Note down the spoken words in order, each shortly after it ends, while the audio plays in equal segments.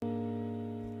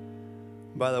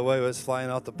By the way, what's flying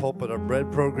out the pulpit of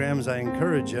bread programs, I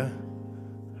encourage you.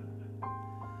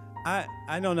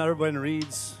 I know not everybody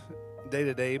reads day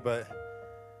to day, but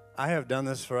I have done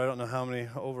this for I don't know how many,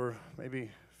 over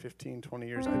maybe 15, 20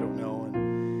 years, I don't know.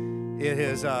 And it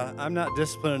is, I'm not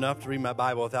disciplined enough to read my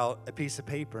Bible without a piece of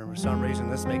paper. And for some reason,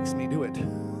 this makes me do it.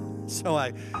 So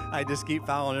I just keep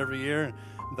following every year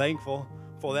and thankful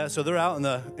for that. So they're out on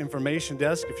the information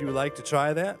desk if you would like to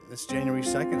try that. It's January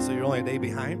 2nd, so you're only a day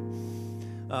behind.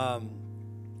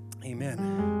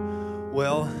 Amen.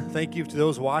 Well, thank you to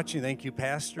those watching. Thank you,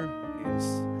 Pastor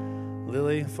and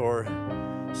Lily, for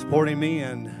supporting me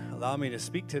and allowing me to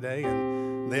speak today.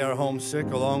 And they are homesick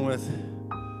along with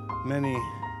many,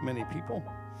 many people.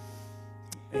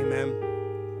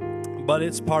 Amen. But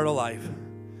it's part of life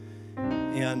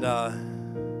and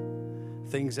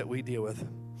things that we deal with.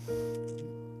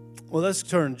 Well, let's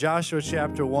turn Joshua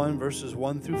chapter 1, verses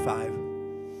 1 through 5.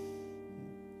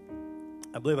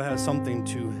 I believe I have something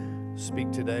to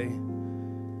speak today,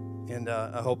 and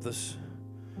I hope this,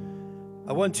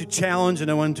 I want to challenge and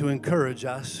I want to encourage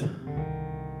us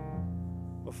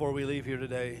before we leave here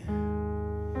today.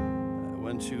 I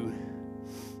want to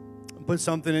put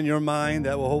something in your mind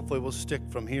that will hopefully will stick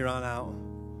from here on out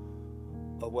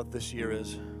of what this year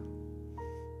is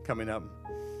coming up.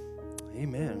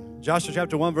 Amen. Joshua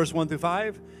chapter 1, verse 1 through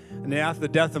 5. And after the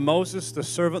death of Moses, the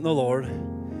servant of the Lord,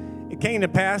 it came to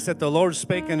pass that the Lord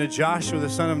spake unto Joshua, the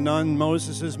son of Nun,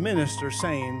 Moses' minister,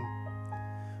 saying,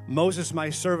 Moses, my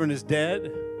servant, is dead.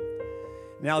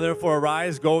 Now therefore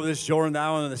arise, go over this Jordan,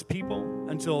 thou and this people,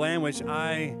 unto the land which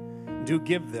I do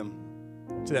give them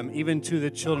to them, even to the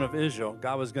children of Israel.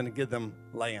 God was going to give them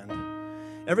land.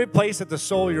 Every place that the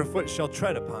sole of your foot shall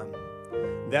tread upon,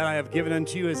 that I have given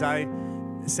unto you, as I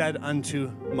said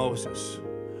unto Moses.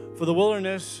 For the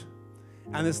wilderness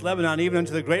and this Lebanon, even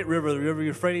unto the great river, the river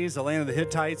Euphrates, the land of the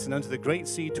Hittites, and unto the great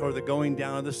sea toward the going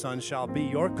down of the sun, shall be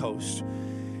your coast.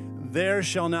 There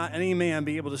shall not any man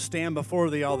be able to stand before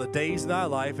thee all the days of thy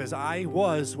life, as I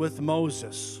was with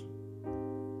Moses.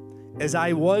 As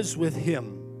I was with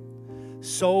him,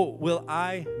 so will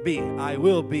I be. I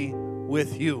will be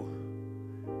with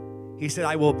you. He said,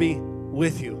 I will be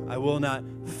with you. I will not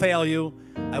fail you.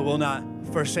 I will not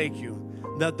forsake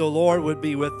you. That the Lord would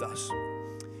be with us.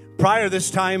 Prior to this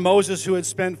time, Moses, who had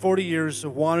spent 40 years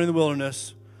of wandering in the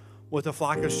wilderness with a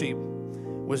flock of sheep,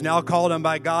 was now called on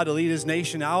by God to lead his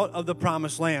nation out of the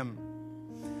promised land.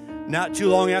 Not too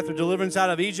long after deliverance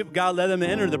out of Egypt, God led them to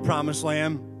enter the promised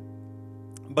land,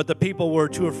 but the people were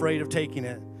too afraid of taking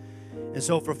it. And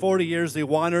so for 40 years they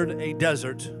wandered a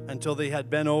desert until they had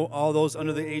been, all those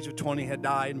under the age of 20 had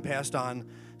died and passed on,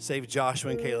 save Joshua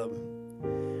and Caleb.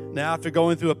 Now after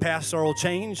going through a pastoral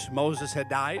change, Moses had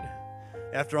died.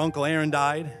 After Uncle Aaron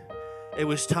died, it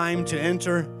was time to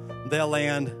enter their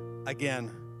land again.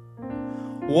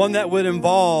 One that would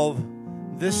involve,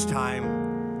 this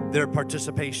time, their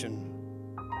participation.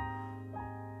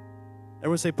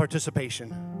 Everyone say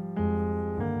participation.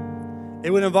 It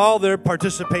would involve their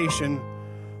participation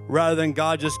rather than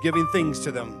God just giving things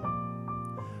to them.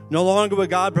 No longer would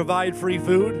God provide free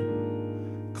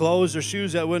food, clothes or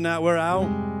shoes that would not wear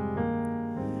out.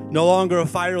 No longer a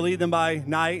fire lead them by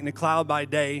night and a cloud by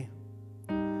day.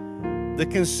 The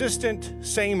consistent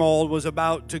same old was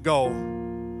about to go.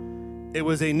 It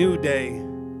was a new day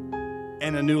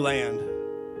and a new land.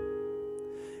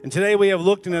 And today we have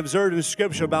looked and observed in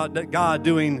Scripture about God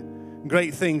doing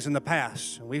great things in the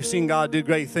past. We've seen God do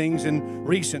great things in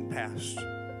recent past.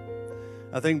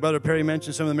 I think Brother Perry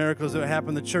mentioned some of the miracles that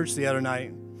happened in the church the other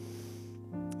night.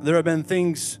 There have been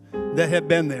things that have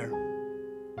been there.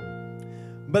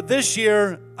 But this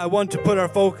year, I want to put our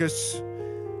focus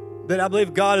that I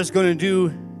believe God is going to do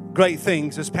great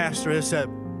things, as Pastor has said.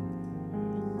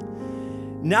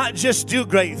 Not just do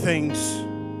great things,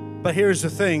 but here's the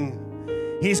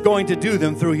thing. He's going to do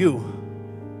them through you.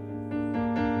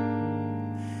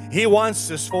 He wants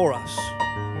this for us.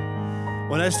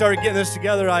 When I started getting this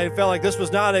together, I felt like this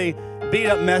was not a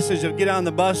beat-up message of get on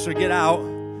the bus or get out,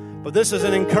 but this is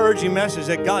an encouraging message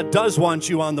that God does want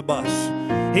you on the bus.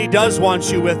 He does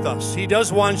want you with us. He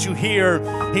does want you here.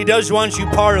 He does want you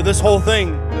part of this whole thing.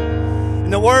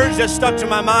 And the words that stuck to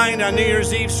my mind on New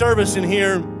Year's Eve service in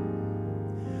here,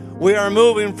 we are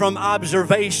moving from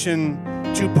observation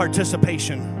to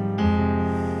participation.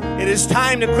 It is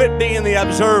time to quit being the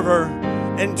observer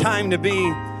and time to be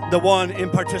the one in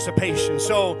participation.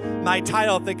 So my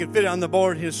title, if they could fit it on the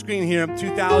board, his screen here,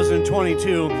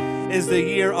 2022, is the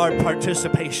year of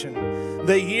participation.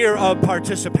 The year of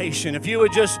participation. If you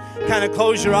would just kind of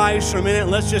close your eyes for a minute and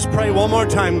let's just pray one more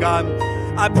time, God.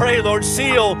 I pray, Lord,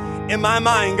 seal in my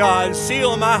mind, God,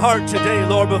 seal in my heart today,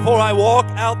 Lord, before I walk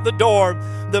out the door,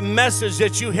 the message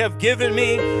that you have given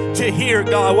me to hear,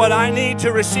 God, what I need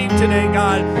to receive today,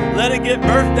 God. Let it get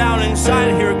birthed down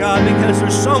inside here, God, because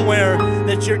there's somewhere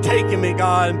that you're taking me,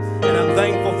 God, and I'm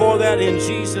thankful for that in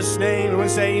Jesus' name. I want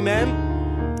to say amen.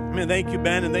 Amen. Thank you,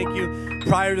 Ben, and thank you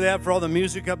prior to that for all the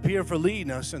music up here for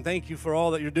leading us, and thank you for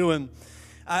all that you're doing.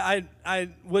 I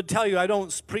would tell you I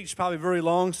don't preach probably very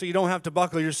long, so you don't have to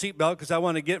buckle your seatbelt because I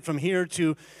want to get from here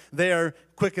to there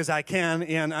quick as I can,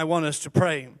 and I want us to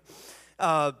pray.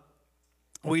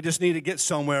 We just need to get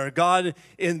somewhere. God,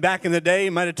 back in the day,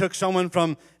 might have took someone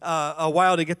from a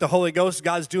while to get the Holy Ghost.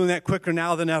 God's doing that quicker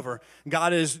now than ever.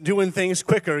 God is doing things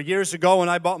quicker. Years ago, when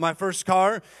I bought my first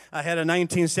car, I had a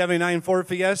 1979 Ford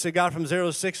Fiesta. It got from 0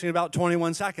 to 60 in about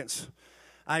 21 seconds.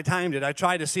 I timed it. I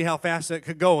tried to see how fast it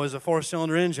could go as a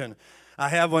 4-cylinder engine. I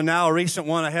have one now, a recent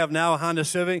one I have now, a Honda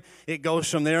Civic. It goes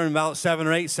from there in about 7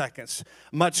 or 8 seconds.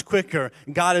 Much quicker.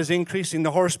 God is increasing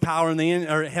the horsepower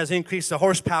has increased the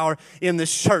horsepower in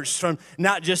this church from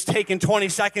not just taking 20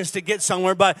 seconds to get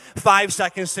somewhere, but 5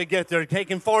 seconds to get there,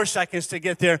 taking 4 seconds to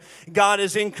get there. God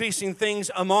is increasing things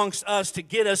amongst us to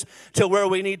get us to where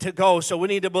we need to go. So we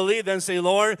need to believe and say,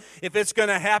 Lord, if it's going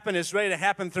to happen, it's ready to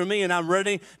happen through me, and I'm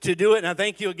ready to do it. And I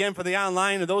thank you again for the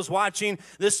online and those watching.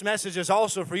 This message is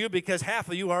also for you because half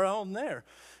of you are on there.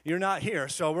 You're not here,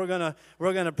 so we're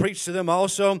gonna preach to them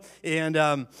also, and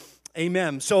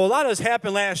amen. So a lot has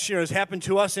happened last year. Has happened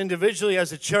to us individually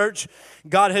as a church.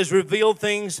 God has revealed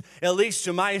things, at least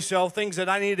to myself, things that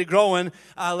I needed to grow in.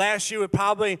 Last year,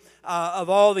 probably of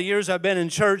all the years I've been in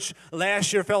church,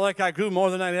 last year felt like I grew more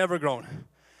than I'd ever grown.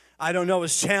 I don't know, it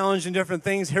was challenged in different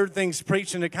things, heard things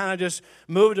preached, and it kind of just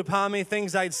moved upon me,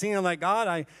 things I'd seen. I'm like,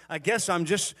 God, I guess I'm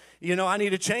just, I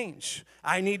need to change.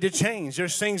 I need to change.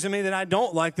 There's things in me that I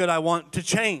don't like that I want to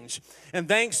change. And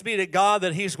thanks be to God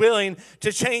that He's willing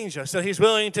to change us, that He's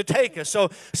willing to take us. So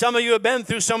some of you have been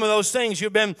through some of those things.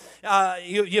 You've been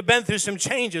through some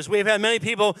changes. We've had many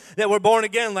people that were born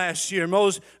again last year,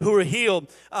 most who were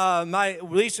healed.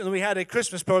 Recently we had a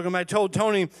Christmas program. I told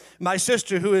Tony, my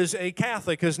sister, who is a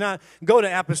Catholic, does not go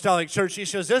to Apostolic Church. She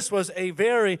says this was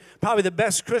probably the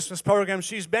best Christmas program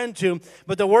she's been to.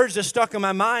 But the words that stuck in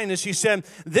my mind is she said,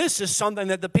 this is something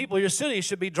that the people of your city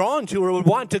should be drawn to or would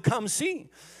want to come see.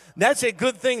 That's a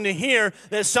good thing to hear,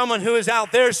 that someone who is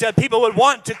out there said people would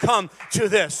want to come to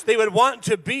this. They would want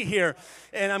to be here.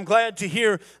 And I'm glad to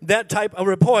hear that type of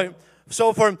report.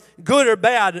 So for good or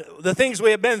bad, the things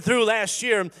we have been through last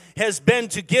year has been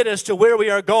to get us to where we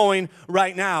are going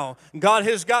right now. God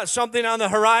has got something on the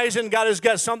horizon. God has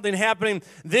got something happening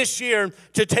this year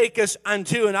to take us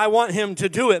unto, and I want Him to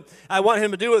do it. I want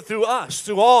Him to do it through us,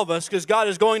 through all of us, because God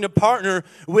is going to partner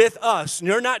with us. And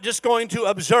you're not just going to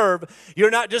observe. You're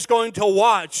not just going to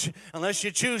watch unless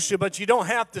you choose to, but you don't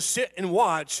have to sit and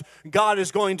watch. God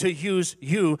is going to use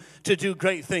you to do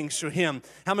great things through Him.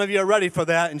 How many of you are ready for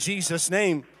that in Jesus'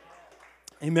 name?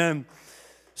 Amen.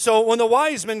 So when the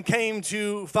wise men came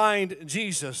to find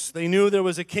Jesus, they knew there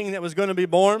was a king that was going to be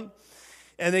born.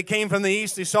 And they came from the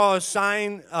east. They saw a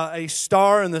sign, a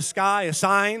star in the sky, a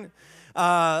sign.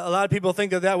 A lot of people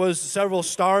think that was several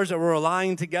stars that were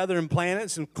aligned together in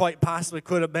planets, and quite possibly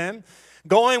could have been.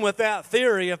 Going with that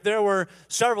theory, if there were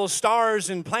several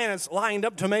stars and planets lined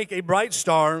up to make a bright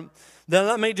star, then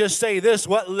let me just say this: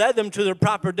 what led them to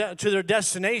their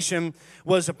destination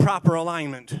was a proper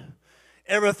alignment.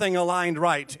 Everything aligned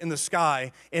right in the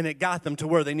sky, and it got them to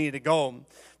where they needed to go.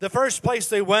 The first place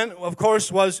they went, of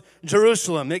course, was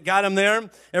Jerusalem. It got them there.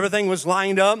 Everything was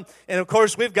lined up. And, of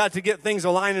course, we've got to get things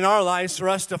aligned in our lives for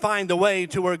us to find the way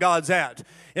to where God's at.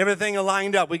 Everything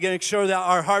aligned up. We got to make sure that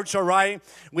our hearts are right.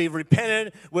 We've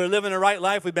repented. We're living a right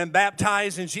life. We've been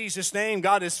baptized in Jesus' name.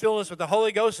 God has filled us with the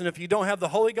Holy Ghost. And if you don't have the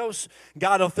Holy Ghost,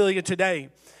 God will fill you today.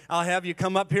 I'll have you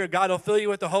come up here. God will fill you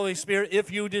with the Holy Spirit. If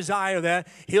you desire that,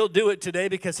 He'll do it today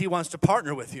because He wants to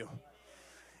partner with you.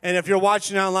 And if you're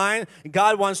watching online,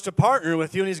 God wants to partner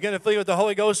with you, and He's going to fill you with the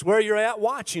Holy Ghost where you're at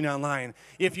watching online.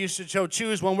 If you should so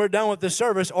choose when we're done with the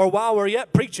service or while we're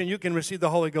yet preaching, you can receive the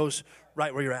Holy Ghost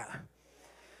right where you're at.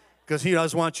 Because He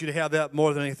does want you to have that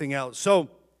more than anything else. So,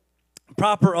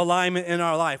 proper alignment in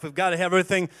our life. We've got to have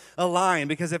everything aligned,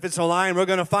 because if it's aligned, we're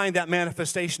going to find that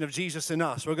manifestation of Jesus in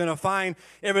us. We're going to find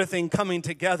everything coming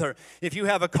together. If you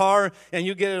have a car and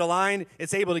you get it aligned,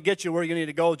 it's able to get you where you need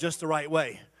to go just the right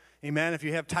way. Amen. If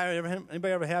you have tires,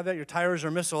 anybody ever have that? Your tires are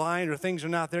misaligned or things are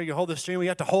not there. You hold the steering wheel, you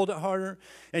have to hold it harder,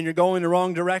 and you're going the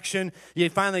wrong direction. You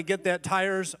finally get that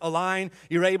tires aligned.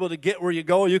 You're able to get where you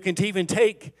go. You can even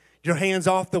take your hands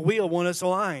off the wheel when it's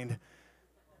aligned.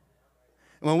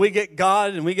 When we get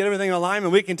God and we get everything in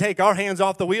alignment, we can take our hands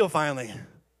off the wheel finally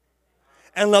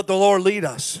and let the Lord lead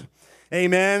us.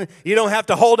 Amen. You don't have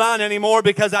to hold on anymore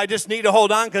because I just need to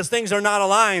hold on because things are not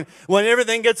aligned. When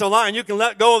everything gets aligned, you can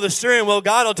let go of the steering wheel.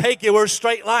 God will take you where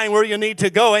straight line where you need to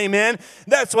go. Amen.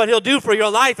 That's what He'll do for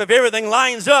your life. If everything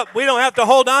lines up, we don't have to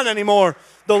hold on anymore.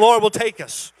 The Lord will take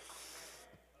us.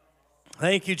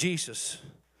 Thank you, Jesus.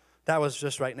 That was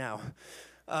just right now.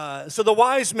 So the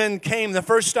wise men came. The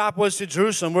first stop was to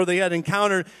Jerusalem, where they had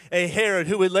encountered a Herod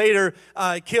who would later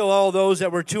kill all those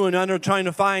that were 2 and under, trying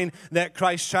to find that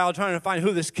Christ child, trying to find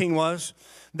who this king was.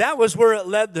 That was where it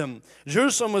led them.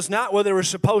 Jerusalem was not where they were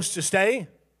supposed to stay.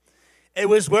 It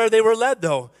was where they were led,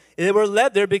 though. They were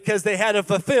led there because they had to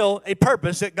fulfill a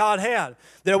purpose that God had.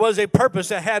 There was a purpose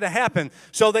that had to happen.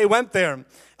 So they went there.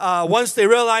 Once they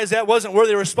realized that wasn't where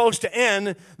they were supposed to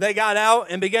end, they got out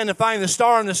and began to find the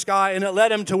star in the sky, and it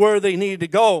led them to where they needed to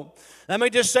go. Let me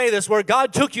just say this. Where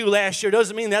God took you last year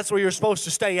doesn't mean that's where you're supposed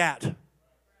to stay at.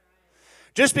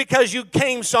 Just because you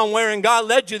came somewhere and God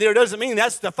led you there doesn't mean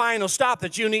that's the final stop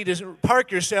that you need to park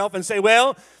yourself and say,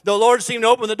 well, the Lord seemed to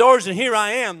open the doors and here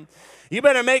I am. You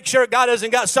better make sure God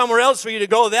hasn't got somewhere else for you to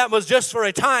go. That was just for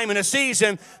a time and a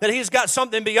season, that He's got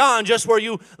something beyond just where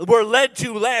you were led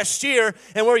to last year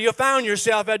and where you found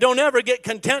yourself at. Don't ever get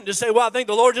content to say, well, I think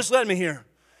the Lord just led me here.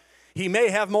 He may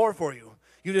have more for you.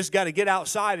 You just got to get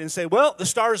outside and say, well, the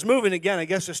star's moving again. I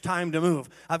guess it's time to move.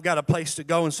 I've got a place to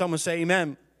go. And someone say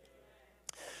amen.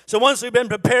 So once we've been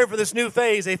prepared for this new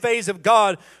phase, a phase of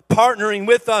God partnering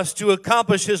with us to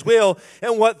accomplish His will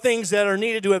and what things that are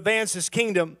needed to advance His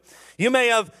kingdom. You may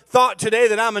have thought today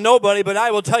that I'm a nobody, but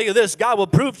I will tell you this. God will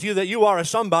prove to you that you are a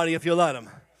somebody if you let Him.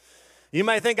 You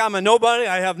may think I'm a nobody.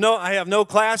 I have no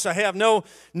class. I have no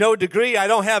degree. I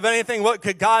don't have anything. What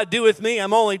could God do with me?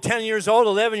 I'm only 10 years old,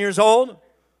 11 years old.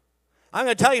 I'm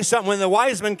going to tell you something. When the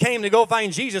wise men came to go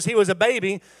find Jesus, He was a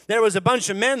baby. There was a bunch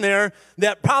of men there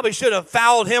that probably should have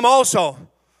fouled Him also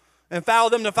and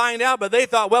fouled them to find out, but they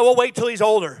thought, well, we'll wait till He's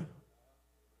older.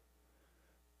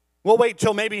 We'll wait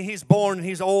till maybe He's born and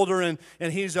He's older and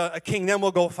He's a king, then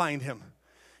we'll go find Him.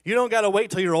 You don't got to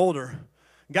wait till you're older.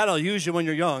 God will use you when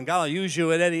you're young. God will use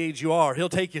you at any age you are. He'll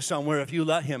take you somewhere if you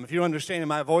let Him. If you're understanding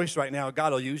my voice right now,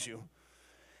 God will use you.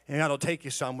 And God will take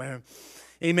you somewhere.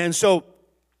 Amen. So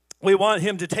we want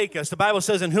Him to take us. The Bible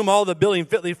says, in whom all the building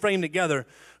fitly framed together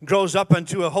grows up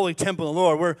unto a holy temple of the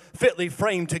Lord. We're fitly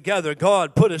framed together.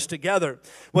 God put us together.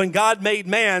 When God made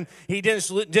man, He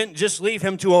didn't just leave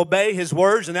him to obey His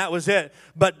words, and that was it.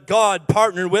 But God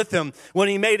partnered with him. When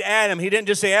He made Adam, He didn't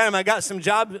just say, Adam, I got some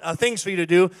things for you to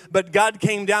do. But God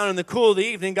came down in the cool of the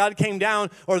evening. God came down,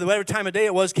 or whatever time of day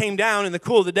it was, came down in the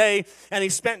cool of the day, and He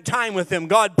spent time with him.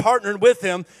 God partnered with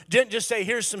him. Didn't just say,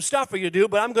 here's some stuff for you to do,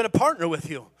 but I'm going to partner with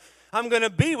you. I'm going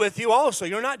to be with you also.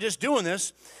 You're not just doing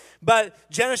this. But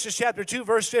Genesis chapter 2,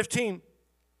 verse 15,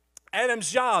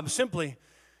 Adam's job simply,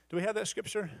 do we have that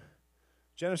scripture?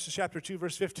 Genesis chapter 2,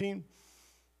 verse 15.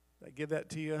 Did I give that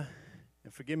to you?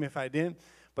 And forgive me if I didn't,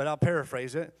 but I'll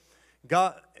paraphrase it.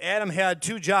 Adam had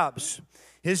 2 jobs.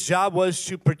 His job was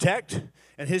to protect,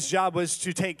 and his job was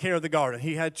to take care of the garden.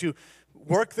 He had to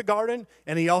work the garden,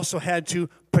 and he also had to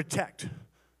protect.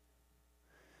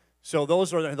 So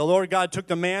those were the Lord God took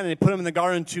the man and He put him in the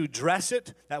garden to dress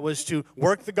it. That was to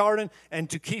work the garden, and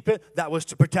to keep it. That was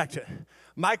to protect it.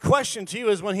 My question to you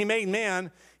is, when He made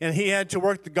man and He had to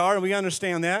work the garden, we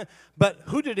understand that. But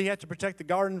who did He have to protect the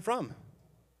garden from?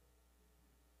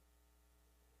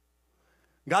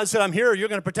 God said, I'm here. You're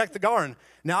going to protect the garden.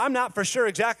 Now, I'm not for sure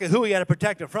exactly who He had to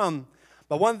protect it from.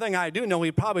 But one thing I do know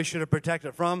He probably should have protected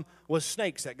it from was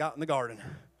snakes that got in the garden.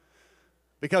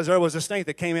 Because there was a snake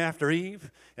that came after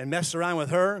Eve and messed around with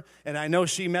her. And I know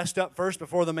she messed up first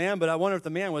before the man, but I wonder if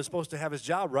the man was supposed to have his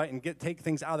job right and take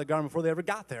things out of the garden before they ever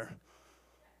got there.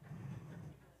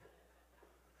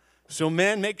 So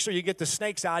men, make sure you get the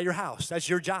snakes out of your house. That's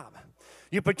your job.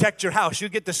 You protect your house. You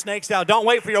get the snakes out. Don't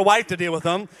wait for your wife to deal with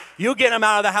them. You get them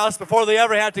out of the house before they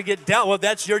ever have to get dealt with.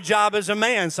 That's your job as a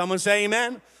man. Someone say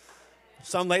amen.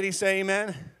 Some ladies say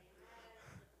amen.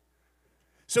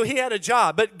 So he had a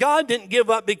job, but God didn't give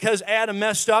up because Adam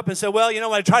messed up and said, well, you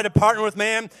know, I tried to partner with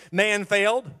man, man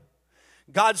failed.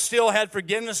 God still had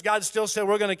forgiveness. God still said,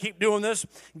 we're going to keep doing this.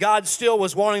 God still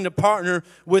was wanting to partner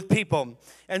with people.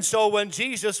 And so when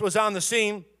Jesus was on the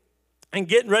scene and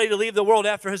getting ready to leave the world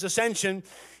after His ascension,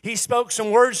 He spoke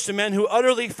some words to men who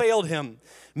utterly failed Him.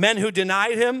 Men who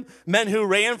denied Him, men who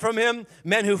ran from Him,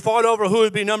 men who fought over who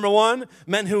would be number one,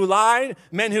 men who lied,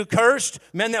 men who cursed,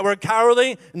 men that were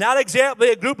cowardly. Not exactly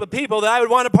a group of people that I would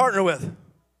want to partner with.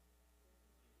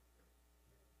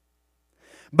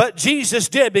 But Jesus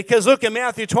did, because look at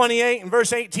Matthew 28 and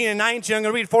verse 18 and 19. I'm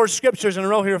going to read 4 scriptures in a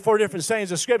row here, 4 different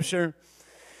sayings of Scripture.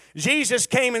 Jesus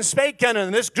came and spake unto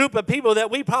them, this group of people that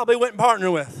we probably wouldn't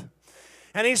partner with.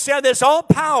 And he said this, all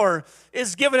power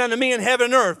is given unto me in heaven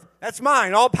and earth. That's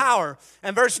mine, all power.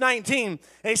 And verse 19, and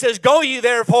he says, go ye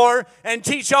therefore and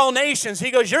teach all nations.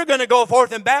 He goes, you're going to go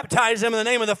forth and baptize them in the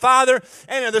name of the Father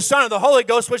and of the Son and of the Holy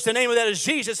Ghost, which the name of that is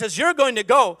Jesus. Says, you're going to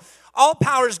go. All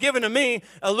power is given to me,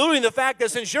 alluding to the fact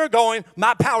that since you're going,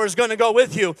 my power is going to go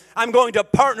with you. I'm going to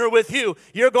partner with you.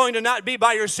 You're going to not be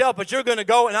by yourself, but you're going to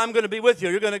go, and I'm going to be with you.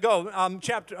 You're going to go.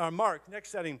 Mark,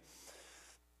 next setting.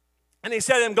 And he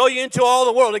said to him, go ye into all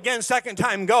the world. Again, second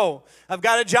time, go. I've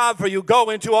got a job for you.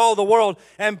 Go into all the world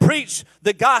and preach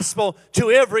the gospel to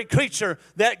every creature.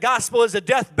 That gospel is the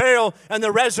death, burial, and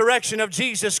the resurrection of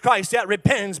Jesus Christ. That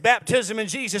repentance, baptism in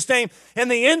Jesus' name,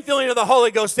 and the infilling of the Holy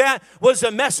Ghost. That was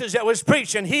the message that was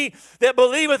preached. And he that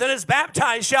believeth and is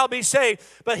baptized shall be saved,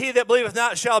 but he that believeth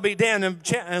not shall be damned.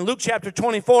 In Luke chapter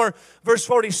 24, verse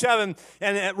 47,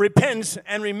 and repentance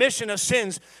and remission of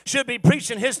sins should be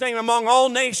preached in his name among all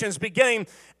nations, beginning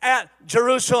at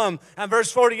Jerusalem. And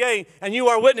verse 48, and you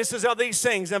are witnesses of these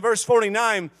things. And verse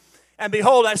 49, and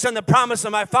behold, I send the promise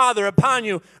of my Father upon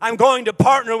you. I'm going to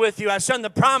partner with you. I send the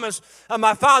promise of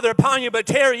my Father upon you, but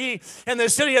tarry ye in the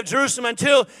city of Jerusalem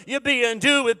until you be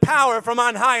endued with power from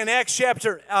on high. In Acts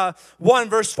chapter 1,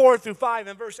 verse 4 through 5,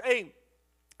 and verse 8,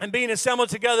 and being assembled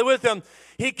together with them,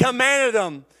 he commanded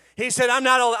them. He said, I'm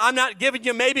not giving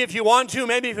you maybe if you want to,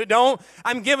 maybe if you don't.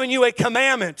 I'm giving you a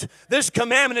commandment. This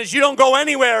commandment is you don't go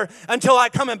anywhere until I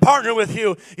come and partner with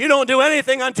you. You don't do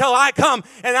anything until I come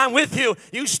and I'm with you.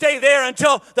 You stay there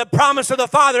until the promise of the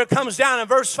Father comes down. In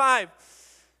verse 5.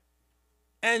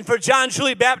 And for John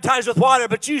truly baptized with water,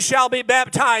 but you shall be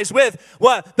baptized with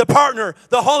what? The partner,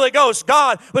 the Holy Ghost.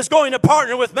 God was going to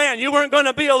partner with man. You weren't going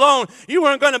to be alone. You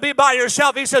weren't going to be by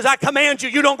yourself. He says, I command you,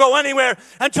 you don't go anywhere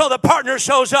until the partner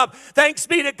shows up. Thanks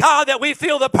be to God that we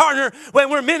feel the partner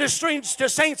when we're ministering to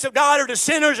saints of God or to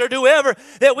sinners or to whoever,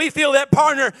 that we feel that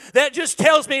partner. That just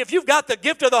tells me if you've got the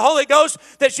gift of the Holy Ghost,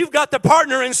 that you've got the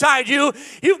partner inside you.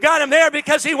 You've got him there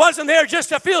because he wasn't there just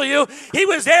to fill you. He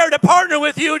was there to partner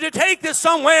with you, to take this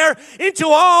somewhere into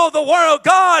all the world.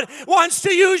 God wants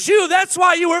to use you. That's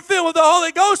why you were filled with the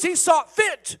Holy Ghost. He saw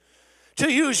fit to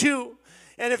use you.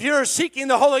 And if you're seeking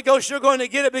the Holy Ghost, you're going to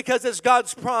get it because it's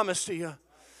God's promise to you.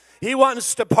 He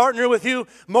wants to partner with you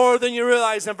more than you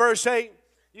realize. In verse 8,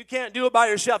 you can't do it by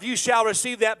yourself. You shall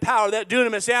receive that power, that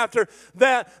dunamis, after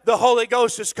that the Holy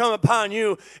Ghost has come upon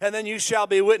you. And then you shall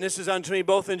be witnesses unto me,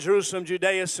 both in Jerusalem,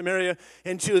 Judea, Samaria,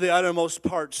 and to the uttermost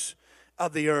parts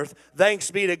of the earth.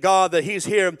 Thanks be to God that he's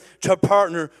here to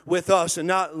partner with us and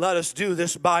not let us do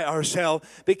this by ourselves,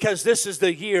 because this is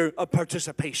the year of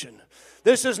participation.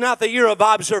 This is not the year of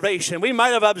observation. We might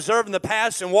have observed in the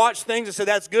past and watched things and said,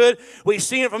 that's good. We've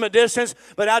seen it from a distance.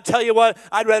 But I'll tell you what,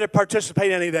 I'd rather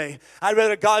participate any day. I'd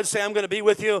rather God say, I'm going to be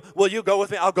with you. Will you go with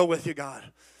me? I'll go with you, God.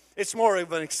 It's more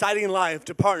of an exciting life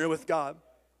to partner with God.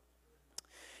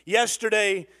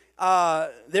 Yesterday,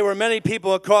 there were many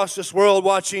people across this world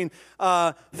watching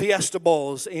Fiesta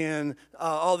Bowls and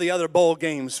all the other bowl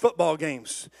games, football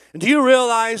games. And do you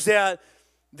realize that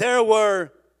there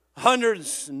were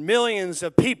hundreds and millions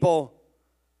of people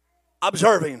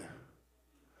observing,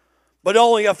 but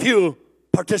only a few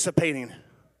participating?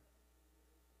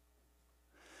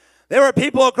 There are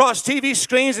people across TV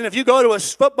screens, and if you go to a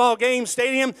football game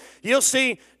stadium, you'll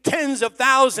see tens of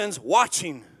thousands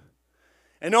watching,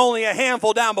 and only a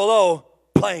handful down below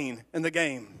playing in the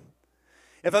game.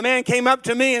 If a man came up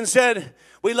to me and said,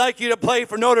 we'd like you to play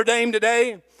for Notre Dame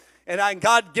today, and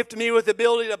God gifted me with the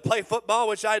ability to play football,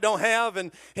 which I don't have,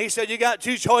 and he said, you got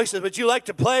two choices, but you like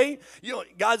to play,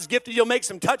 God's gifted, you'll make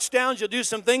some touchdowns, you'll do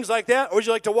some things like that, or would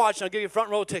you like to watch, and I'll give you front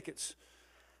row tickets.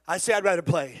 I say I'd rather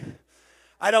play.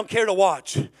 I don't care to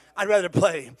watch. I'd rather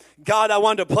play. God, I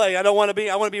want to play. I want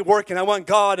to be working. I want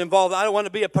God involved. I don't want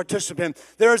to be a participant.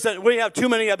 We have too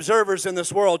many observers in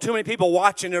this world, too many people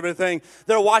watching everything.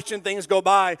 They're watching things go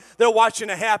by. They're watching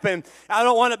it happen. I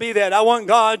don't want to be that. I want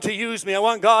God to use me. I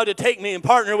want God to take me and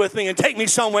partner with me and take me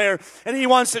somewhere. And he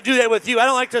wants to do that with you. I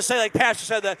don't like to say, like Pastor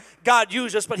said, that God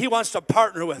used us, but he wants to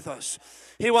partner with us.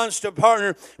 He wants to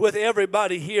partner with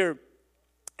everybody here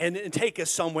and take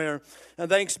us somewhere. And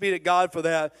thanks be to God for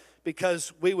that,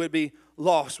 because we would be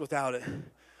lost without it.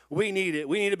 We need it.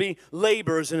 We need to be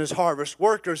laborers in his harvest,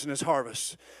 workers in his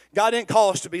harvest. God didn't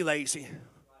call us to be lazy.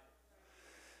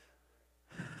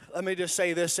 Let me just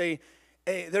say this.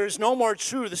 There is no more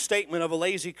true the statement of a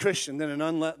lazy Christian than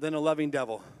a loving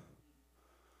devil.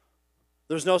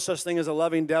 There's no such thing as a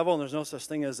loving devil, and there's no such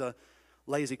thing as a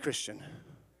lazy Christian.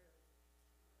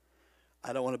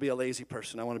 I don't want to be a lazy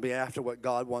person. I want to be after what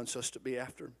God wants us to be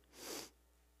after.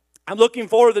 I'm looking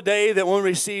forward to the day that we'll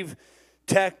receive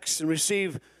texts and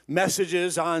receive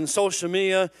messages on social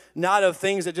media, not of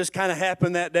things that just kind of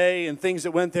happened that day and things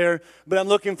that went there, but I'm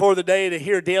looking forward to the day to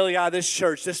hear daily out of this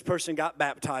church, this person got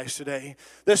baptized today.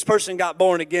 This person got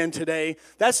born again today.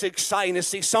 That's exciting to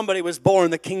see somebody was born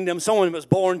in the kingdom. Someone was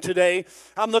born today.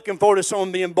 I'm looking forward to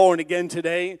someone being born again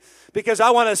today because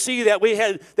I want to see that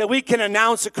we can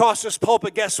announce across this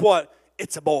pulpit, guess what?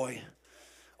 It's a boy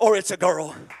or it's a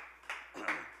girl.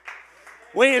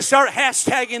 We need to start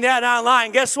hashtagging that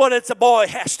online. Guess what? It's a boy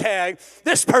hashtag.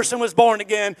 This person was born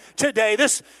again today.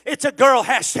 It's a girl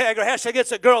hashtag or hashtag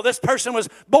it's a girl. This person was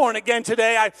born again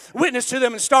today. I witnessed to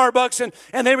them in Starbucks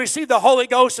and they received the Holy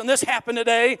Ghost and this happened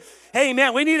today. Hey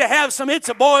man, we need to have some it's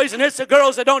a boys and it's a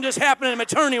girls that don't just happen in a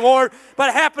maternity ward,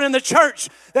 but happen in the church,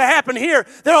 that happen here.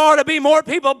 There ought to be more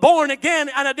people born again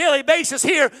on a daily basis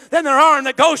here than there are in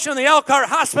the Goshen, the Elkhart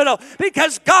Hospital,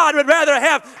 because God would rather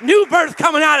have new birth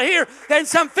coming out of here than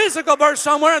some physical birth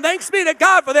somewhere, and thanks be to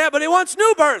God for that, but he wants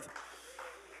new birth.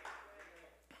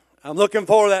 I'm looking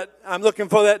for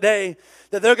that day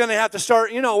that they're going to have to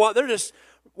start, you know what,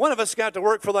 one of us got to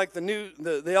work for like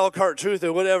the Elkhart Truth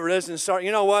or whatever it is and start,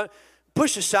 you know what,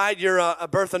 push aside your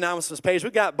birth announcements page.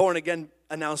 We got born again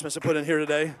announcements to put in here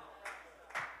today.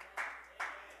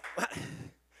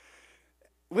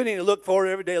 We need to look forward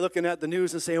every day looking at the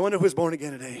news and say, I wonder who's born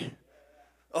again today.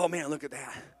 Oh man, look at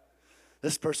that.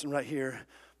 This person right here,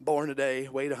 born today,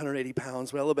 weighed 180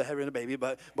 pounds. Well, a little bit heavier than a baby,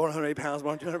 but born 180 pounds,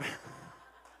 born 200 pounds.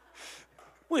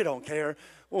 We don't care.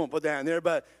 We won't put that in there,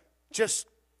 but just,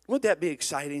 wouldn't that be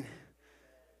exciting?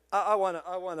 I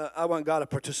want God to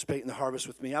participate in the harvest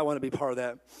with me. I want to be part of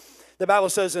that. The Bible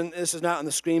says, and this is not on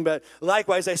the screen, but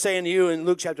likewise I say unto you in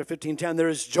Luke chapter 15:10, there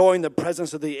is joy in the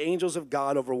presence of the angels of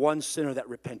God over one sinner that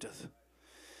repenteth.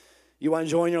 You want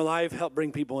joy in your life? Help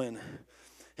bring people in.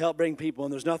 Help bring people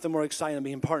in. There's nothing more exciting than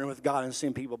being partnered with God and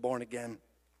seeing people born again.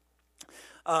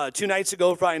 2 nights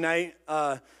ago, Friday night,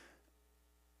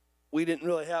 we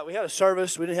had a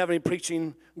service. We didn't have any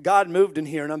preaching. God moved in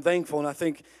here, and I'm thankful. And I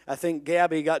think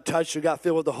Gabby got touched or got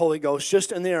filled with the Holy Ghost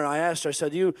just in there. I asked her, I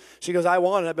said, she goes, I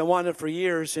want it. I've been wanting it for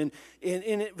years. And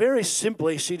it, very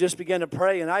simply, she just began to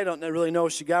pray, and I don't really know.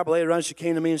 She got later on, she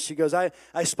came to me, and she goes, I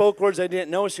spoke words I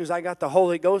didn't know. She goes, I got the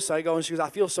Holy Ghost. I go, and she goes, I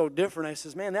feel so different. I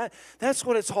says, man, that's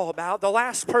what it's all about. The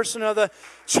last person of the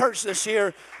church this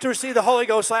year to receive the Holy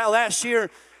Ghost last year.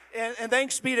 And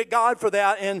thanks be to God for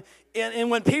that. And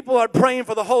when people are praying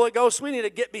for the Holy Ghost, we need to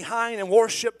get behind and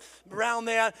worship around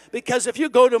that. Because if you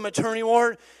go to a maternity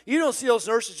ward, you don't see those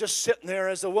nurses just sitting there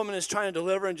as the woman is trying to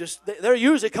deliver and they're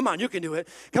usually, come on, you can do it.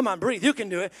 Come on, breathe, you can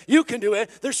do it. You can do it.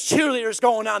 There's cheerleaders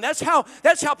going on. That's how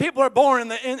people are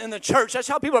born in the church. That's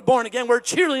how people are born again. We're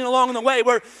cheerleading along the way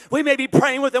where we may be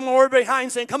praying with them when we're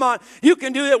behind saying, come on, you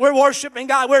can do it. We're worshiping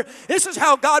God. This is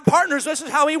how God partners. This is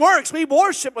how he works. We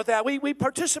worship with that. We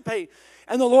participate.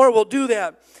 And the Lord will do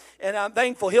that. And I'm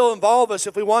thankful he'll involve us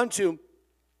if we want to.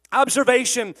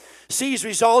 Observation sees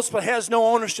results but has no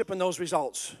ownership in those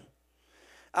results.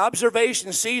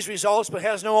 Observation sees results but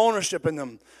has no ownership in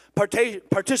them.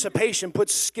 Participation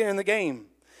puts skin in the game.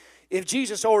 If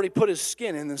Jesus already put his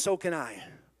skin in, then so can I.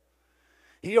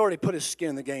 He already put his skin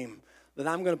in the game. Then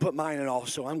I'm going to put mine in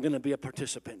also. I'm going to be a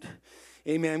participant.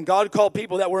 Amen. God called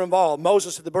people that were involved.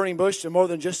 Moses at the burning bush to more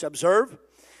than just observe.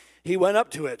 He went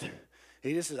up to it.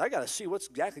 He just says, I got to see what's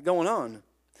exactly going on.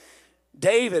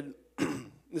 David,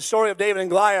 the story of David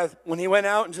and Goliath, when he went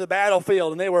out into the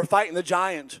battlefield and they were fighting the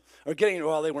giant,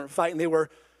 they weren't fighting, they were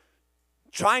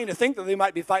trying to think that they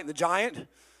might be fighting the giant,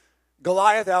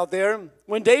 Goliath out there.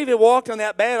 When David walked on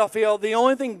that battlefield, the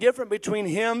only thing different between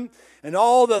him and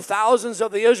all the thousands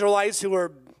of the Israelites who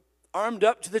were armed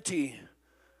up to the T,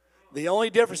 the only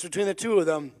difference between the two of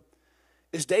them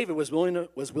is David was willing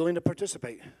to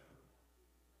participate.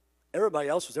 Everybody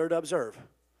else was there to observe,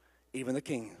 even the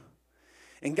king.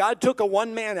 And God took a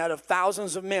one man out of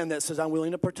thousands of men that says, I'm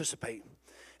willing to participate.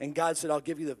 And God said, I'll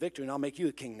give you the victory and I'll make you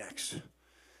the king next.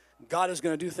 God is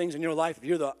going to do things in your life.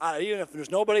 Even if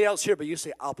there's nobody else here, but you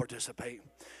say, I'll participate.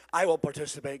 I will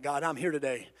participate, God. I'm here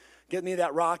today. Give me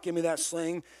that rock. Give me that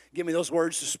sling. Give me those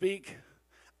words to speak.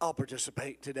 I'll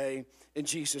participate today in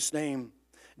Jesus' name.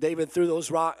 David threw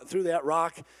that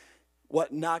rock.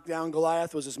 What knocked down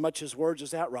Goliath was as much his words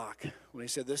as that rock. When he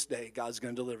said, this day, God's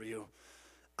going to deliver you.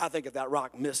 I think if that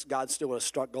rock missed, God still would have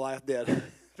struck Goliath dead.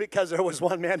 Because there was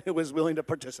one man who was willing to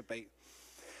participate.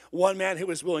 One man who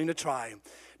was willing to try.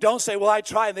 Don't say, well, I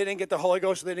tried. They didn't get the Holy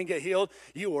Ghost. They didn't get healed.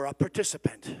 You were a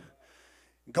participant.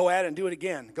 Go at it and do it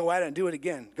again. Go at it and do it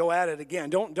again. Go at it again.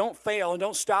 Don't fail and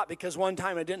don't stop because one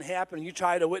time it didn't happen and you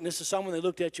tried to witness to someone, they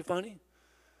looked at you funny.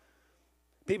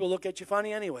 People look at you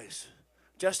funny anyways.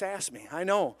 Just ask me. I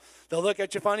know. They'll look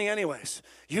at you funny anyways.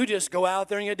 You just go out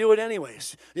there and you do it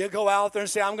anyways. You go out there and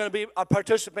say, I'm going to be a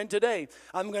participant today.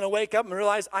 I'm going to wake up and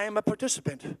realize I am a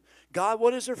participant. God,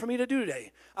 what is there for me to do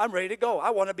today? I'm ready to go. I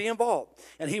want to be involved.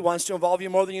 And he wants to involve you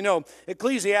more than you know.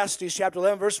 Ecclesiastes chapter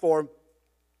 11, verse 4.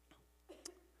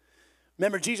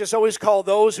 Remember, Jesus always called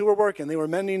those who were working. They were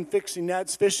mending, fixing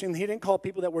nets, fishing. He didn't call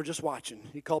people that were just watching.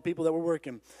 He called people that were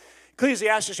working.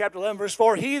 Ecclesiastes chapter 11, verse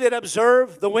 4. He that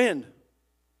observe the wind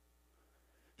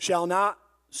shall not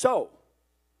sow.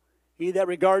 He that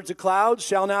regards the clouds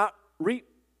shall not reap.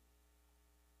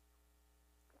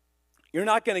 You're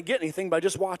not going to get anything by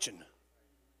just watching.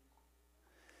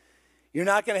 You're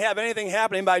not going to have anything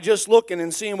happening by just looking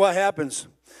and seeing what happens.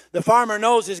 The farmer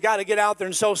knows he's got to get out there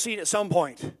and sow seed at some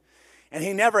point. And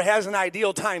he never has an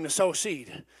ideal time to sow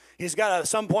seed. He's got to at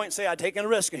some point say, I've taken a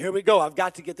risk, and here we go. I've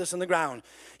got to get this in the ground.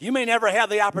 You may never have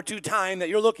the opportune time that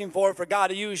you're looking for God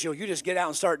to use you. You just get out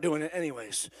and start doing it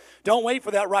anyways. Don't wait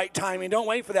for that right timing. Don't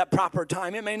wait for that proper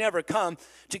time. It may never come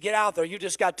to get out there. You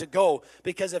just got to go.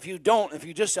 Because if you don't, if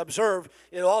you just observe,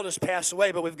 it'll all just pass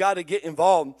away. But we've got to get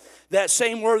involved. That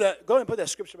same word, go ahead and put that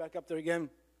scripture back up there again.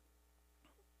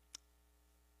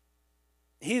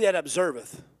 He that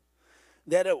observeth.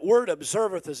 That word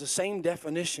observeth is the same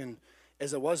definition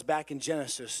as it was back in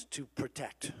Genesis, to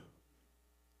protect.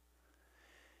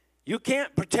 You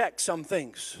can't protect some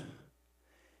things.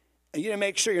 And you need to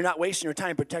make sure you're not wasting your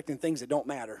time protecting things that don't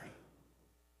matter.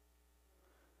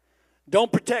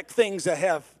 Don't protect things that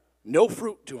have no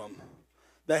fruit to them,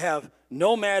 that have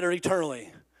no matter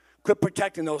eternally. Quit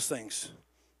protecting those things.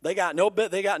 They got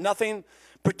nothing.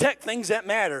 Protect things that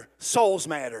matter. Souls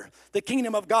matter. The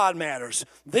kingdom of God matters.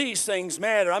 These things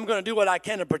matter. I'm going to do what I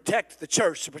can to protect the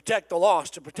church, to protect the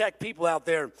lost, to protect people out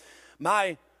there.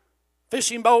 My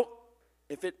fishing boat,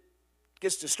 if it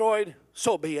gets destroyed,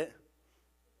 so be it.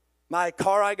 My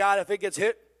car I got, if it gets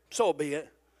hit, so be it.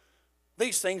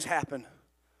 These things happen.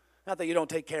 Not that you don't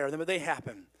take care of them, but they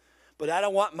happen. But I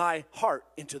don't want my heart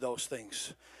into those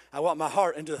things. I want my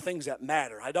heart into the things that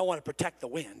matter. I don't want to protect the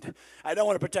wind. I don't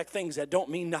want to protect things that don't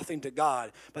mean nothing to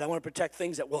God. But I want to protect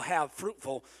things that will have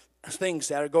fruitful things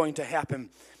that are going to happen.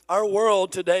 Our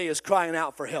world today is crying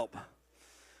out for help.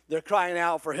 They're crying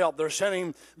out for help. They're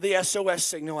sending the SOS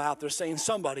signal out. They're saying,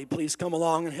 somebody please come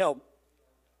along and help.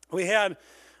 We had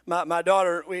my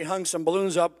daughter, we hung some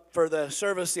balloons up for the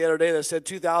service the other day that said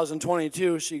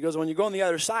 2022. She goes, when you go on the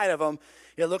other side of them,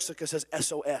 it looks like it says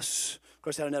SOS. Of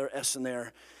course, it had another S in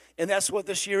there. And that's what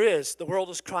this year is. The world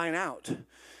is crying out.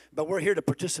 But we're here to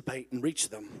participate and reach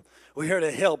them. We're here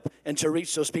to help and to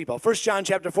reach those people. 1 John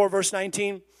chapter 4, verse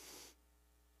 19.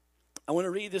 I want to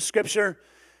read this scripture.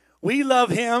 We love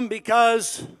him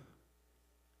because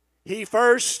he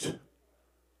first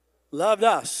loved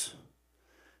us.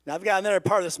 Now, I've got another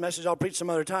part of this message I'll preach some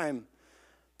other time.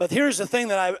 But here's the thing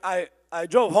that I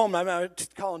drove home. I was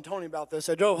calling Tony about this.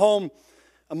 I drove home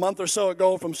a month or so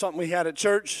ago from something we had at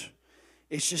church.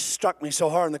 It just struck me so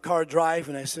hard in the car drive,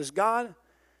 and I says, God,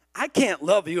 I can't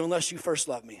love you unless you first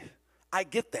love me. I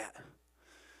get that.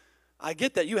 I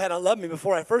get that you had to love me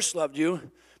before I first loved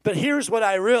you, but here's what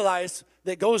I realized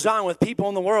that goes on with people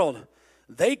in the world.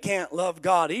 They can't love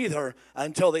God either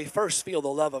until they first feel the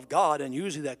love of God, and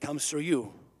usually that comes through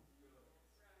you.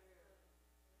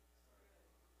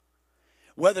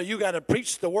 Whether you got to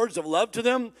preach the words of love to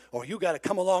them or you got to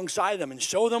come alongside them and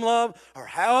show them love, or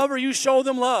however you show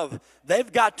them love,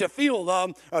 they've got to feel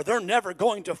love or they're never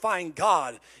going to find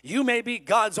God. You may be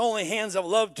God's only hands of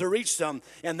love to reach them,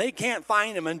 and they can't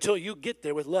find him until you get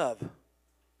there with love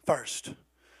first.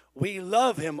 We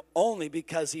love him only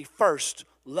because he first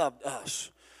loved us.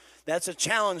 That's a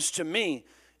challenge to me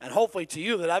and hopefully to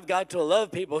you, that I've got to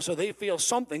love people so they feel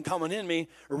something coming in me,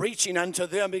 reaching unto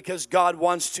them, because God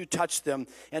wants to touch them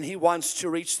and he wants to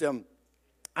reach them.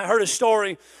 I heard a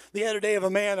story the other day of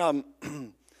a man,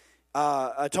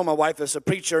 I told my wife this, a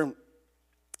preacher,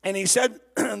 and he said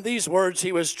these words.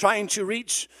 He was trying to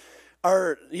reach,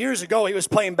 or years ago he was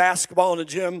playing basketball in a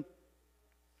gym,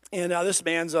 and this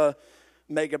man's a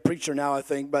mega preacher now, I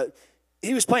think, but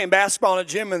he was playing basketball in a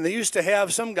gym, and they used to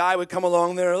have some guy would come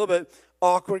along there, a little bit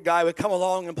awkward guy would come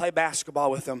along and play basketball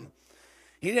with him.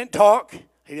 He didn't talk.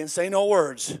 He didn't say no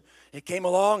words. He came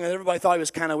along, and everybody thought he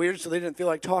was kind of weird, so they didn't feel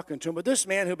like talking to him. But this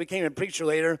man, who became a preacher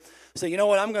later, said, you know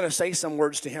what, I'm going to say some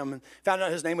words to him. And found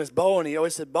out his name was Bo, and he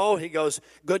always said, Bo, he goes,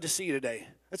 good to see you today.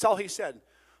 That's all he said.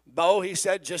 Bo, he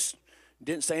said, just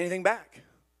didn't say anything back.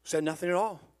 Said nothing at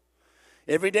all.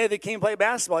 Every day they came to play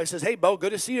basketball. He says, hey, Bo,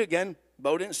 good to see you again.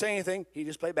 Bo didn't say anything. He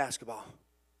just played basketball.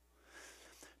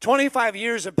 25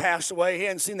 years have passed away. He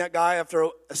hadn't seen that guy after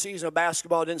a season of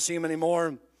basketball. Didn't see him anymore.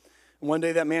 And one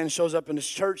day that man shows up in his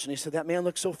church, and he said, that man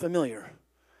looks so familiar.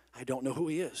 I don't know who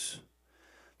he is.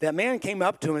 That man came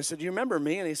up to him and said, do you remember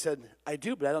me? And he said, I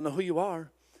do, but I don't know who you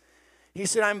are. He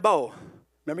said, I'm Bo.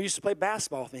 Remember you used to play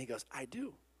basketball with me? He goes, I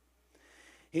do.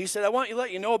 He said, I want to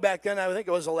let you know back then, I think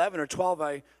it was 11 or 12,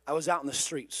 I was out in the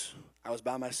streets. I was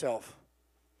by myself.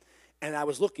 And I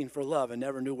was looking for love and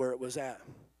never knew where it was at.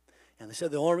 And they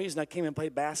said, the only reason I came and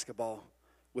played basketball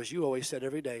was you always said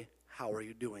every day, how are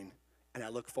you doing? And I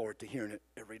look forward to hearing it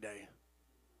every day.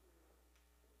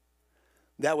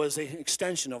 That was an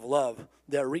extension of love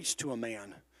that reached to a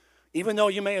man. Even though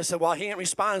you may have said, well, he didn't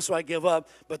respond, so I give up.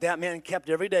 But that man kept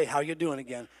every day, how you doing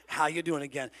again? How you doing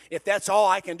again? If that's all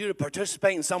I can do to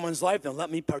participate in someone's life, then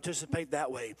let me participate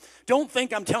that way. Don't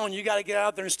think I'm telling you, you got to get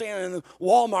out there and stand in the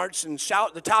Walmarts and shout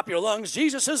at the top of your lungs,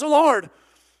 Jesus is the Lord.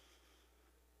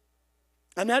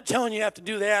 I'm not telling you you have to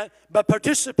do that, but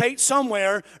participate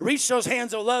somewhere. Reach those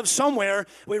hands of love somewhere.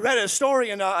 We read a story,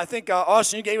 and I think,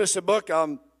 Austin, you gave us a book,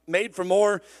 Made for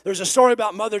More. There's a story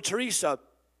about Mother Teresa.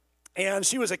 And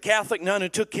she was a Catholic nun who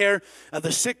took care of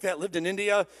the sick that lived in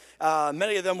India.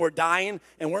 Many of them were dying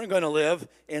and weren't going to live.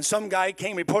 And some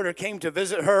reporter came to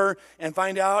visit her and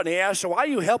find out. And he asked her, why are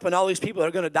you helping all these people that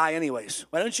are going to die anyways?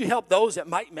 Why don't you help those that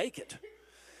might make it?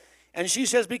 And she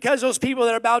says, because those people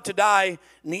that are about to die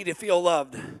need to feel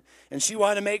loved. And she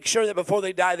wanted to make sure that before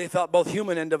they died, they felt both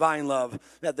human and divine love,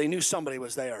 that they knew somebody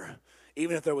was there.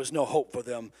 Even if there was no hope for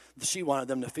them, she wanted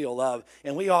them to feel love.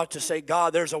 And we ought to say,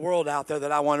 God, there's a world out there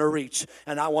that I want to reach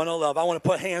and I want to love. I want to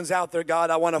put hands out there, God.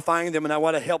 I want to find them and I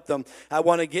want to help them. I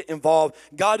want to get involved.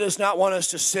 God does not want us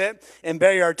to sit and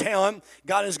bury our talent.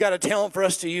 God has got a talent for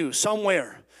us to use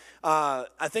somewhere. I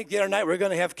think the other night we were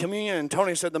going to have communion, and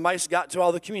Tony said the mice got to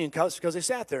all the communion cups because they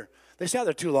sat there. They sat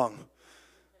there too long.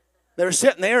 They were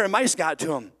sitting there and mice got to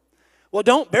them. Well,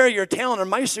 don't bury your talent or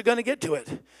mice are going to get to it.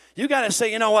 You got to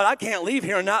say, you know what, I can't leave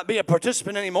here and not be a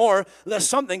participant anymore. Let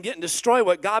something get and destroy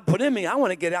what God put in me. I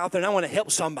want to get out there and I want to help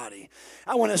somebody.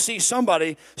 I want to see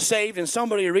somebody saved and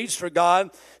somebody reached for God.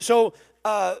 So,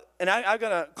 and I'm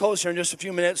going to close here in just a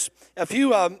few minutes.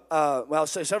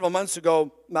 Several months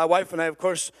ago, my wife and I, of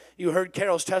course, you heard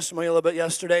Carol's testimony a little bit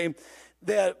yesterday,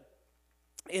 that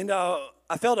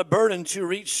I felt a burden to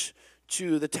reach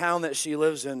to the town that she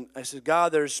lives in. I said,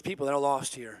 God, there's people that are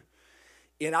lost here.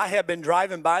 And I have been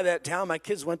driving by that town. My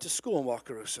kids went to school in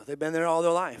Wakarusa. They've been there all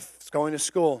their life. It's going to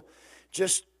school.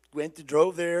 Just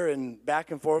drove there and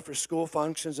back and forth for school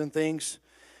functions and things.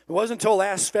 It wasn't until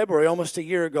last February, almost a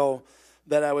year ago,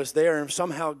 that I was there, and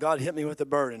somehow God hit me with a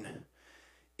burden.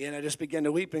 And I just began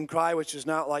to weep and cry, which is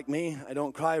not like me. I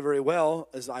don't cry very well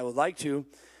as I would like to.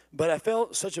 But I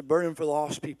felt such a burden for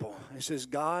lost people. I says,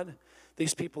 God,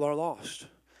 these people are lost.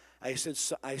 I said,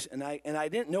 and I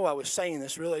didn't know I was saying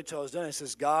this really until I was done. I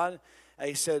says, God,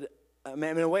 I said,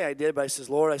 in a way I did, but I says,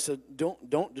 Lord, I said,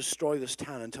 don't destroy this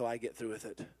town until I get through with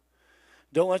it.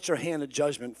 Don't let your hand of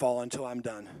judgment fall until I'm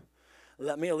done.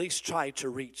 Let me at least try to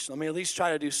reach. Let me at least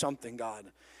try to do something, God,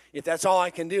 if that's all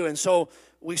I can do. And so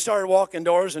we started walking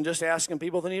doors and just asking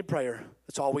people if they need prayer.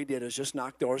 That's all we did, is just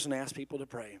knock doors and ask people to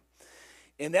pray.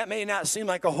 And that may not seem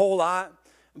like a whole lot,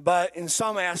 but in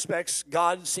some aspects,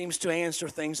 God seems to answer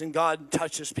things and God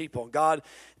touches people. God,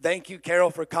 thank you, Carol,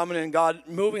 for coming and God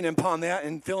moving upon that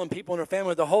and filling people in her family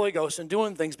with the Holy Ghost and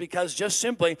doing things, because just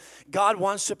simply God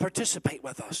wants to participate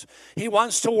with us. He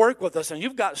wants to work with us. And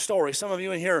you've got stories, some of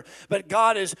you in here, but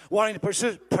God is wanting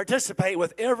to participate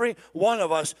with every one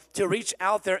of us to reach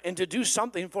out there and to do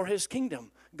something for His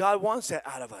kingdom. God wants that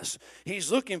out of us. He's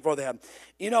looking for that.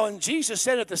 You know, and Jesus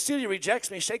said, if the city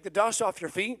rejects me, shake the dust off your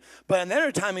feet. But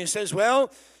another time He says, well,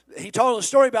 He told a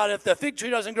story about if the fig tree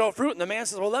doesn't grow fruit, and the man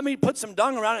says, well, let me put some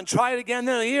dung around it and try it again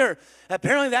in a year.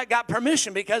 Apparently that got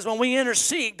permission, because when we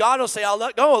intercede, God will say, I'll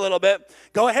let go a little bit.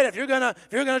 Go ahead. If you're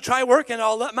gonna try working,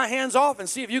 I'll let my hands off and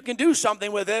see if you can do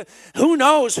something with it. Who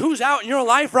knows who's out in your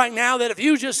life right now that if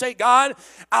you just say, God,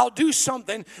 I'll do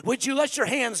something, would you let your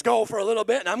hands go for a little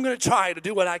bit? And I'm going to try to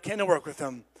do what I can to work with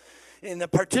them. And the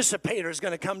participator is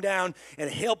going to come down and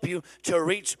help you to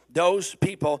reach those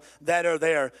people that are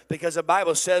there. Because the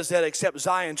Bible says that except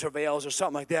Zion travails or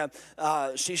something like that,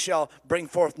 she shall bring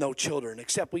forth no children.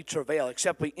 Except we travail,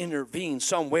 except we intervene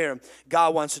somewhere,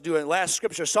 God wants to do it. Last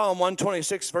scripture, Psalm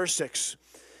 126, verse 6.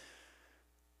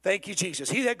 Thank you, Jesus.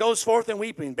 He that goes forth in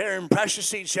weeping, bearing precious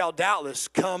seed, shall doubtless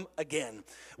come again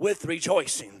with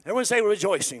rejoicing. Everyone say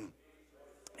rejoicing.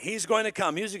 He's going to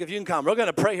come. Music, if you can come. We're going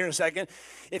to pray here in a second.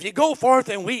 If you go forth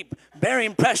and weep,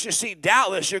 bearing precious seed,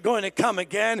 doubtless you're going to come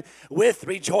again with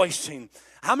rejoicing.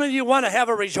 How many of you want to have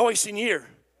a rejoicing year?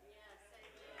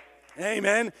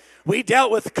 Amen. We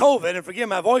dealt with COVID, and forgive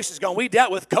my voice is gone. We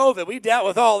dealt with COVID. We dealt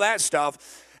with all that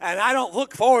stuff. And I don't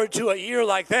look forward to a year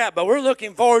like that, but we're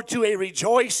looking forward to a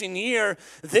rejoicing year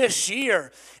this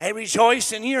year. A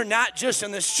rejoicing year, not just in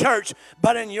this church,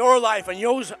 but in your life and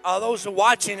those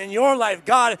watching in your life.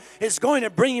 God is going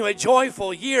to bring you a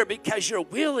joyful year because you're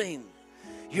willing.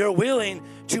 You're willing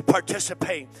to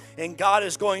participate. And God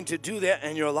is going to do that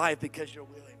in your life because you're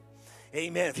willing.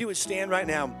 Amen. If you would stand right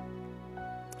now.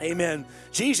 Amen.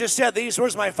 Jesus said these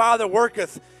words, my Father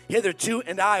worketh hitherto,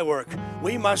 and I work.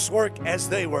 We must work as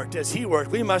they worked, as he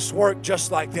worked. We must work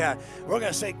just like that. We're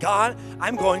going to say, God,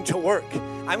 I'm going to work.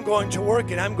 I'm going to work,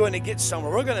 and I'm going to get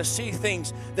somewhere. We're going to see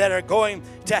things that are going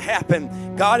to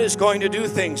happen. God is going to do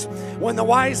things. When the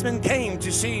wise men came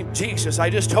to see Jesus, I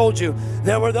just told you,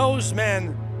 there were those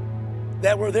men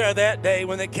that were there that day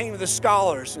when they came to the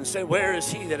scholars and said, where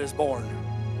is he that is born?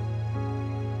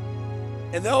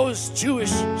 And those Jewish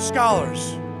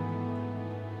scholars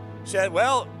said,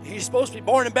 well, he's supposed to be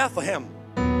born in Bethlehem.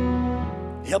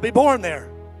 He'll be born there.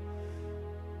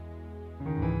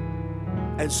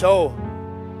 And so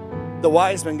the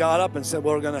wise men got up and said,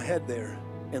 well, we're going to head there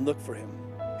and look for him.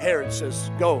 Herod says,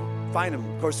 go, find him.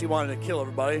 Of course, he wanted to kill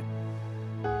everybody.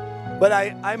 But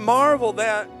I marvel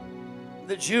that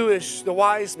the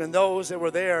wise men, those that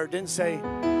were there, didn't say,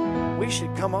 we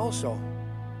should come also.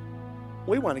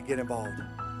 We want to get involved.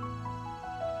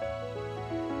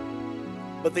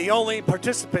 But the only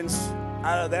participants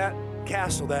out of that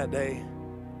castle that day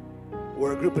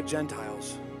were a group of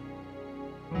Gentiles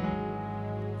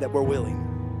that were willing.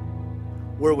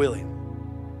 We're willing.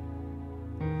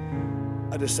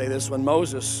 I just say this, when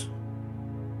Moses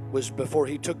was, before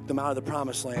he took them out of the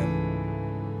promised land,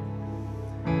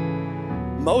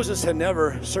 Moses had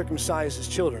never circumcised his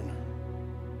children.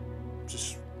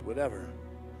 Just whatever.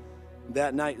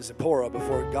 That night, Zipporah,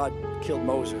 before God killed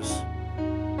Moses,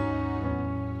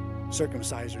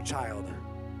 circumcised her child.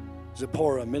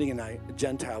 Zipporah, a Midianite, a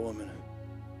Gentile woman,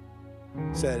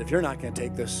 said, if you're not going to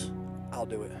take this, I'll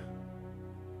do it.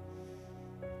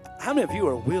 How many of you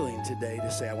are willing today to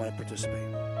say, I want to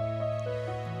participate?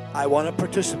 I want to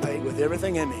participate with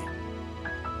everything in me.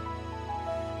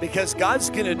 Because God's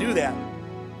going to do that.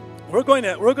 We're going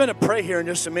to pray here in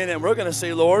just a minute, and we're going to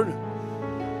say, Lord,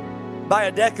 by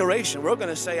a declaration, we're going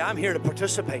to say, I'm here to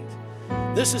participate.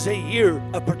 This is a year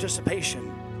of participation.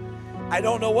 I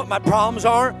don't know what my problems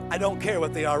are. I don't care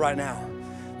what they are right now.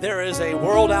 There is a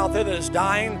world out there that is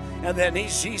dying and that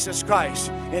needs Jesus Christ.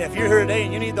 And if you're here today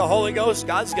and you need the Holy Ghost,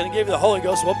 God's going to give you the Holy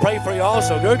Ghost. We'll pray for you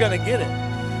also. You're going to get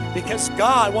it. Because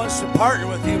God wants to partner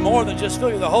with you more than just fill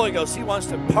you with the Holy Ghost. He wants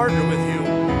to partner with you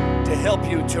to help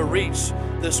you to reach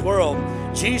this world.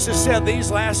 Jesus said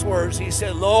these last words. He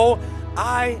said, lo,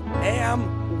 I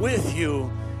am with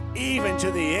you, even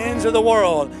to the ends of the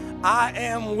world. I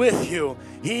am with you.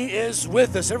 He is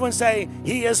with us. Everyone say,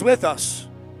 he is with us.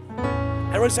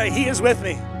 Everyone say, he is with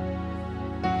me.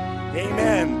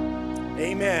 Amen.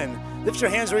 Amen. Lift your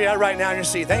hands where you're at right now in your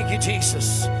seat. Thank you,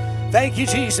 Jesus. Thank you,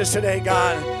 Jesus, today,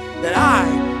 God, that I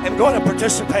am going to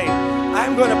participate.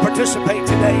 I'm going to participate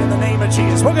today in the name of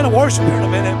Jesus. We're going to worship here in a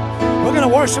minute. We're going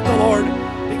to worship the Lord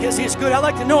because he's good. I'd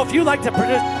like to know if you'd like to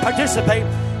participate.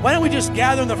 Why don't we just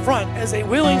gather in the front as a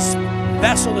willing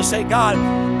vessel to say, God,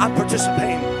 I'm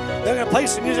participating. They're going to play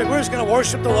some music. We're just going to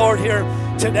worship the Lord here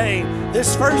today.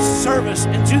 This first service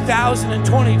in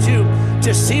 2022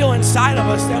 to seal inside of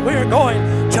us that we're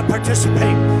going to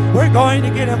participate. We're going to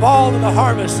get involved in the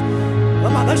harvest.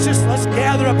 Come on, let's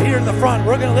gather up here in the front.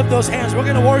 We're going to lift those hands. We're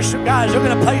going to worship God. We're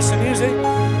going to play some music.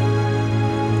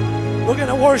 We're going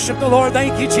to worship the Lord.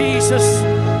 Thank you, Jesus.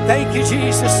 Thank you,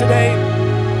 Jesus, today.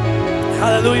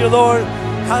 Hallelujah, Lord.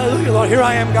 Hallelujah, Lord. Here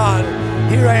I am, God.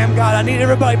 Here I am, God. I need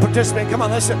everybody participating. Come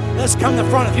on, let's come to the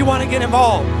front. If you want to get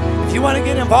involved, if you want to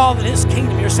get involved in his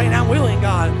kingdom, you're saying, I'm willing,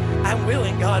 God. I'm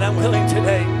willing, God. I'm willing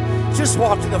today. Just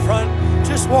walk to the front.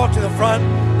 Just walk to the front.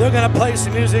 They're going to play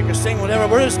some music or sing whatever.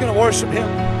 We're just going to worship him.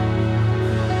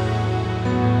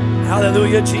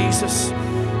 Hallelujah, Jesus.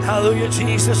 Hallelujah,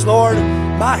 Jesus, Lord.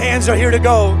 My hands are here to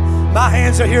go. My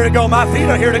hands are here to go. My feet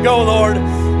are here to go, Lord.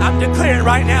 I'm declaring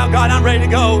right now, God, I'm ready to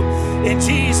go. In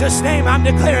Jesus' name, I'm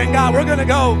declaring, God, we're going to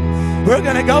go. We're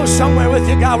going to go somewhere with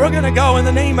you, God. We're going to go in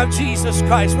the name of Jesus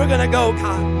Christ. We're going to go,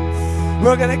 God.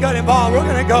 We're going to get involved. We're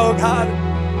going to go, God.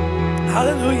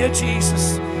 Hallelujah,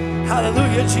 Jesus.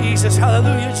 Hallelujah, Jesus.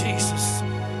 Hallelujah, Jesus.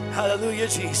 Hallelujah,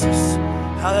 Jesus.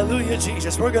 Hallelujah,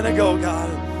 Jesus. We're going to go, God.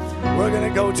 We're going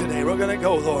to go today. We're going to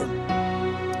go, Lord.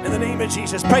 In the name of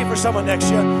Jesus, pray for someone next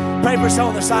to you. Pray for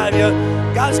someone on the side of you.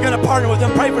 God's going to partner with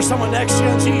them. Pray for someone next to you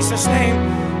in Jesus' name.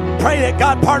 Pray that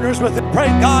God partners with them. Pray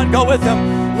God go with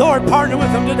them. Lord, partner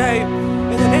with them today.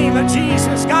 In the name of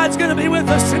Jesus, God's going to be with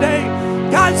us today.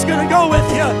 God's going to go with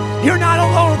you. You're not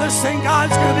alone in this thing.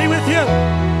 God's going to be with you.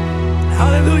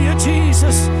 Hallelujah,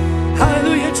 Jesus.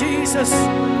 Hallelujah, Jesus.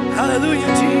 Hallelujah,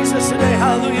 Jesus today.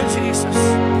 Hallelujah, Jesus.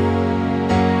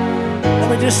 Let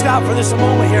me just stop for this a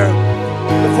moment here.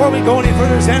 Before we go any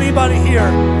further, is anybody here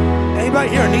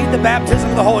need the baptism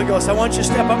of the Holy Ghost? I want you to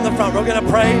step up in the front. We're going to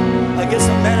pray. I get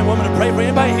some men and women to pray for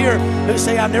anybody here who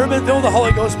say, I've never been filled with the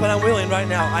Holy Ghost, but I'm willing right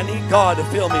now. I need God to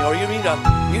fill me. Or you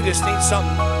just need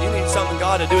something. You need something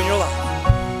God to do in your life.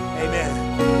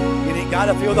 Amen. You need God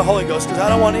to fill with the Holy Ghost, because I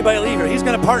don't want anybody to leave here. He's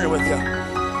going to partner with you.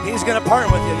 He's going to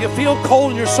partner with you. You feel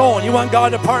cold in your soul and you want God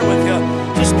to partner with you,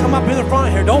 just come up in the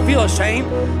front here. Don't feel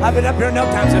ashamed. I've been up here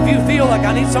enough times. If you feel like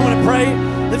I need someone to pray,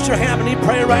 lift your hand. I need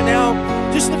prayer right now.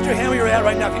 Just lift your hand where you're at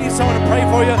right now. If you need someone to pray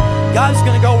for you, God's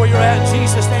going to go where you're at in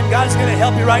Jesus' name. God's going to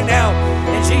help you right now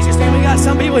in Jesus' name. We got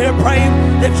some people here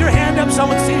praying. Lift your hand up.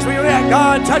 Someone sees where you're at.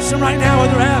 God, touch them right now where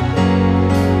they're at.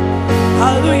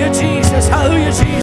 Hallelujah, Jesus. Hallelujah, Jesus.